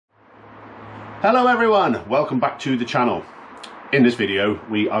Hello everyone, welcome back to the channel. In this video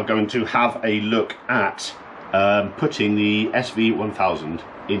we are going to have a look at putting the SV1000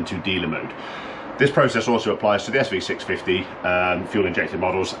 into dealer mode. This process also applies to the SV650 fuel injected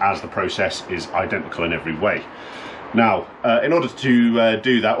models, as the process is identical in every way. Now, in order to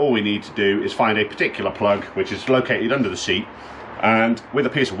do that, all we need to do is find a particular plug which is located under the seat, and with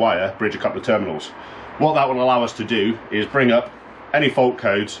a piece of wire bridge a couple of terminals. What that will allow us to do is bring up any fault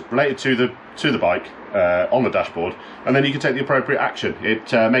codes related to the bike on the dashboard, and then you can take the appropriate action.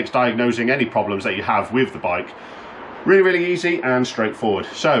 It makes diagnosing any problems that you have with the bike really easy and straightforward.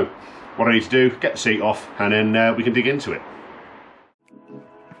 So what I need to do, get the seat off, and then we can dig into it.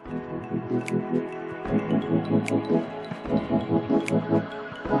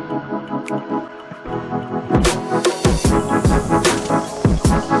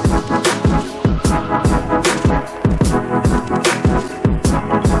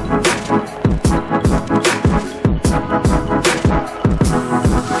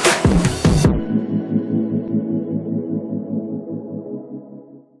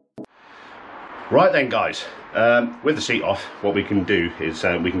 Right then guys, with the seat off, what we can do is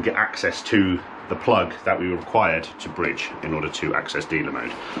we can get access to the plug that we required to bridge in order to access dealer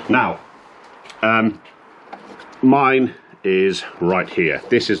mode. Now, mine is right here.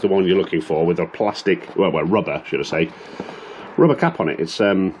 This is the one you're looking for, with a plastic, well rubber should I say, rubber cap on it. It's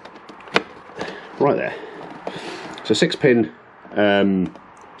right there. It's a 6-pin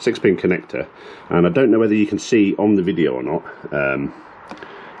connector, and I don't know whether you can see on the video or not,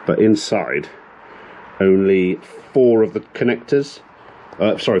 but inside only 4 of the connectors,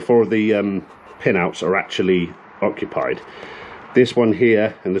 4 of the pinouts are actually occupied. This one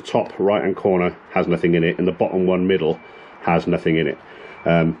here in the top right hand corner has nothing in it, and the bottom one middle has nothing in it.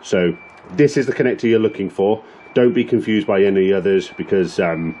 So this is the connector you're looking for. Don't be confused by any others, because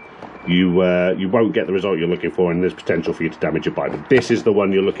you won't get the result you're looking for, and there's potential for you to damage your bike. But this is the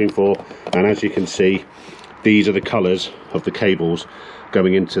one you're looking for, and as you can see, these are the colours of the cables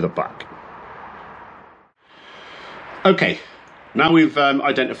going into the back. Okay, now we've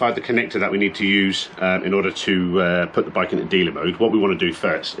identified the connector that we need to use in order to put the bike into dealer mode. What we want to do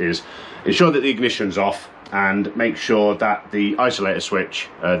first is ensure that the ignition's off, and make sure that the isolator switch,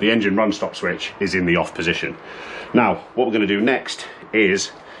 the engine run stop switch, is in the off position. Now, what we're going to do next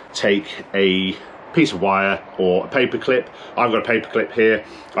is take a piece of wire or a paper clip. I've got a paper clip here.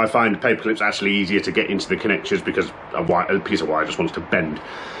 I find paper clips actually easier to get into the connectors because a piece of wire just wants to bend.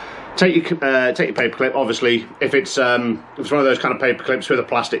 Take your paper clip. Obviously, if it's one of those kind of paper clips with a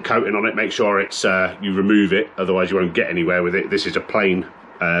plastic coating on it, make sure it's you remove it, otherwise you won't get anywhere with it. This is a plain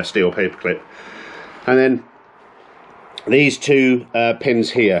steel paper clip. And then these 2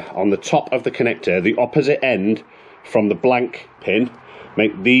 pins here on the top of the connector, the opposite end from the blank pin,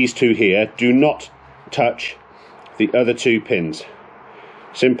 make these 2 here. Do not touch the other 2 pins.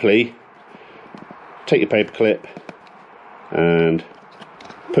 Simply take your paper clip and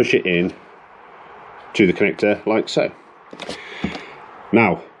push it in to the connector like so.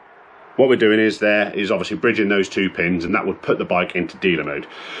 Now, what we're doing is obviously bridging those 2 pins, and that would put the bike into dealer mode.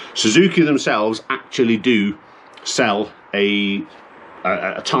 Suzuki themselves actually do sell a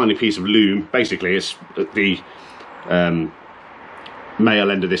tiny piece of loom. Basically, it's the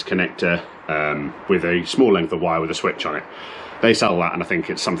male end of this connector with a small length of wire with a switch on it. They sell that, and I think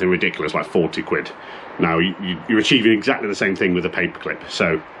it's something ridiculous like 40 quid. Now, you're achieving exactly the same thing with a paper clip.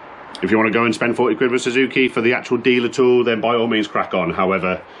 So if you want to go and spend 40 quid with Suzuki for the actual dealer tool, then by all means crack on.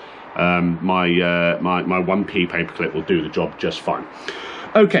 However, my 1p paper clip will do the job just fine.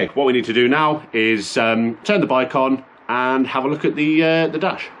 Okay, what we need to do now is turn the bike on and have a look at the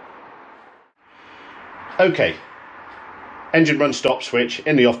dash. Okay, engine run stop switch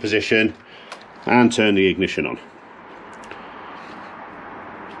in the off position, and turn the ignition on.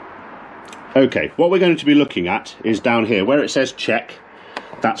 Okay, what we're going to be looking at is down here where it says check.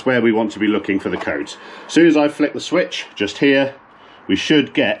 That's where we want to be looking for the codes. As soon as I flick the switch, just here, we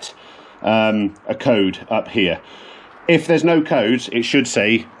should get a code up here. If there's no codes, it should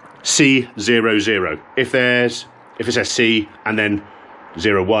say C00. If it says C and then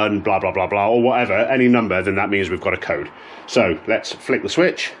 01, blah blah blah blah, or whatever, any number, then that means we've got a code. So let's flick the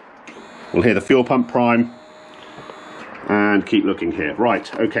switch. We'll hear the fuel pump prime, and keep looking here.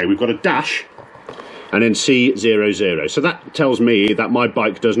 Right, okay, we've got a dash and then C00. So that tells me that my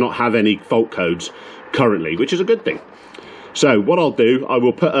bike does not have any fault codes currently, which is a good thing. So what I'll do, I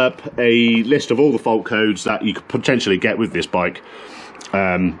will put up a list of all the fault codes that you could potentially get with this bike,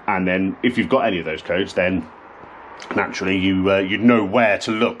 and then if you've got any of those codes, then naturally you'd know where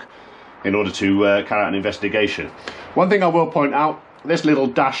to look in order to carry out an investigation. One thing I will point out this little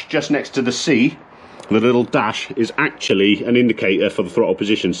dash just next to the C, the little dash is actually an indicator for the throttle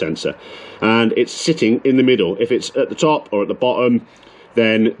position sensor, and it's sitting in the middle. If it's at the top or at the bottom,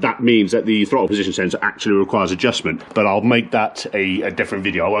 then that means that the throttle position sensor actually requires adjustment, but I'll make that a different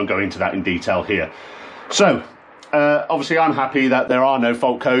video. I won't go into that in detail here. So obviously I'm happy that there are no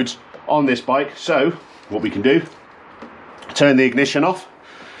fault codes on this bike. So what we can do, turn the ignition off,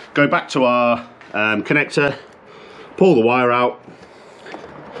 go back to our connector, pull the wire out,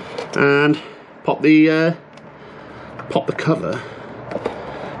 and pop the cover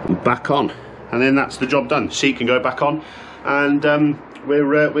back on, and then that's the job done. Seat can go back on, and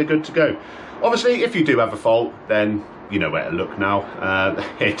we're good to go. Obviously, if you do have a fault, then you know where to look now.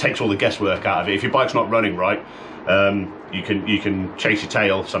 It takes all the guesswork out of it. If your bike's not running right, you can chase your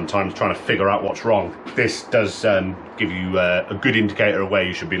tail sometimes trying to figure out what's wrong. This does give you a good indicator of where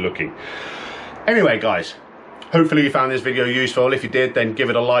you should be looking. Anyway, guys, hopefully you found this video useful. If you did, then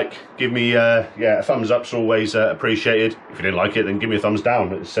give it a like. Give me a thumbs up's always appreciated. If you didn't like it, then give me a thumbs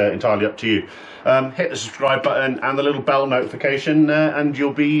down. It's entirely up to you. Hit the subscribe button and the little bell notification, and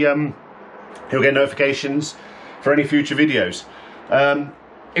you'll get notifications for any future videos.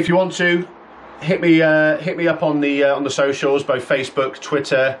 If you want to, hit me up on the socials, both Facebook,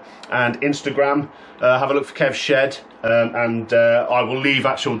 Twitter, and Instagram. Have a look for Kev's Shed, and I will leave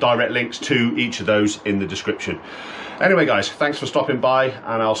actual direct links to each of those in the description. Anyway, guys, thanks for stopping by,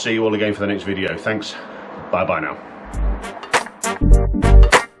 and I'll see you all again for the next video. Thanks. Bye bye now.